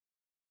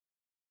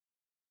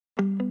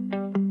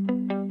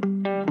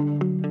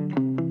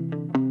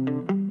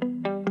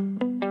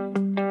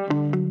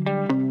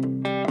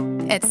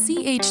At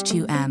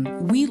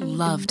CH2M, we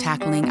love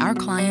tackling our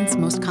clients'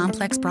 most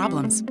complex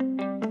problems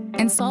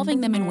and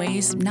solving them in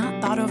ways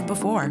not thought of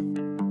before.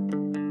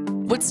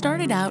 What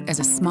started out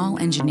as a small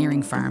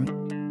engineering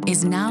firm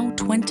is now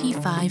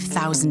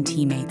 25,000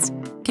 teammates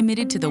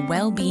committed to the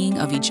well-being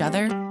of each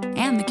other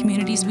and the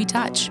communities we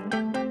touch.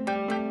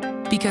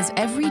 Because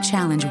every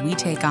challenge we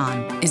take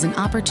on is an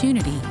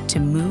opportunity to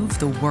move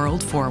the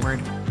world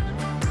forward.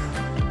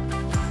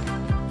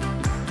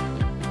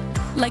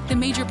 Like the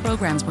major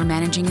programs we're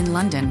managing in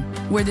London,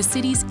 where the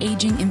city's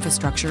aging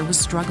infrastructure was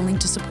struggling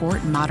to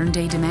support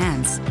modern-day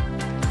demands.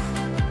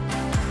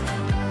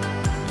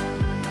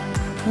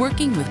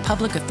 Working with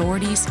public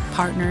authorities,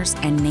 partners,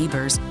 and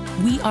neighbors,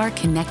 we are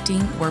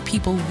connecting where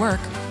people work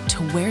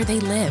to where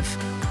they live,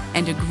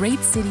 and a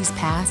great city's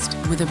past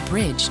with a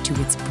bridge to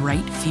its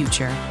bright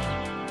future.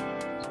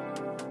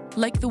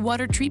 Like the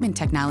water treatment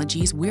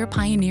technologies we're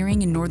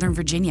pioneering in Northern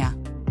Virginia,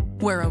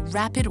 where a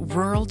rapid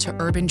rural to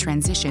urban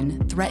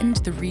transition threatened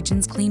the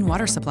region's clean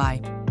water supply.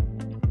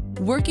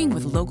 Working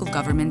with local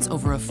governments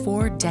over a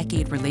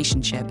 4-decade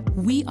relationship,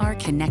 we are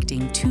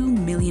connecting 2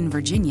 million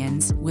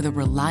Virginians with a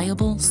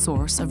reliable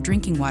source of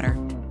drinking water,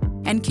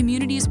 and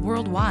communities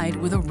worldwide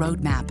with a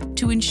roadmap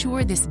to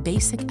ensure this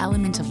basic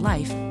element of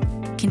life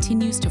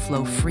continues to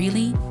flow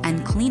freely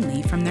and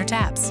cleanly from their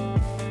taps.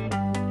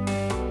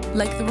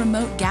 Like the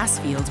remote gas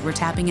fields we're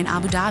tapping in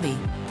Abu Dhabi,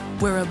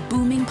 where a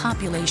booming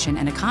population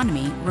and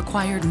economy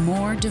required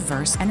more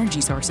diverse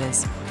energy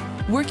sources.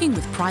 Working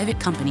with private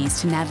companies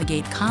to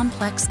navigate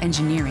complex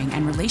engineering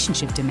and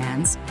relationship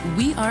demands,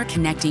 we are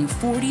connecting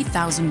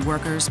 40,000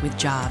 workers with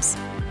jobs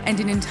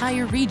and an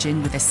entire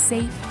region with a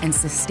safe and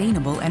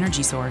sustainable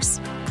energy source.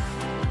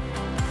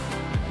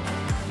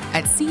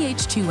 At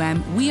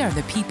CH2M, we are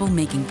the people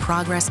making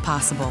progress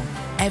possible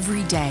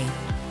every day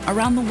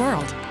around the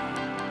world.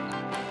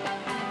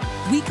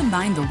 We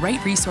combine the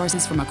right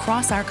resources from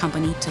across our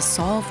company to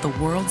solve the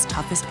world's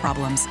toughest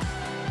problems.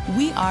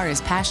 We are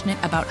as passionate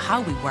about how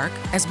we work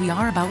as we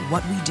are about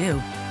what we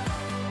do.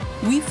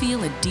 We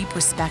feel a deep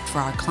respect for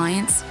our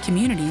clients,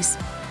 communities,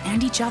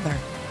 and each other.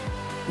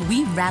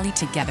 We rally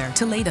together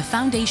to lay the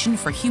foundation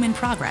for human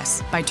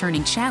progress by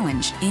turning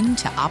challenge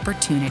into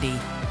opportunity.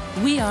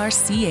 We are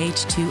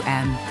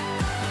CH2M.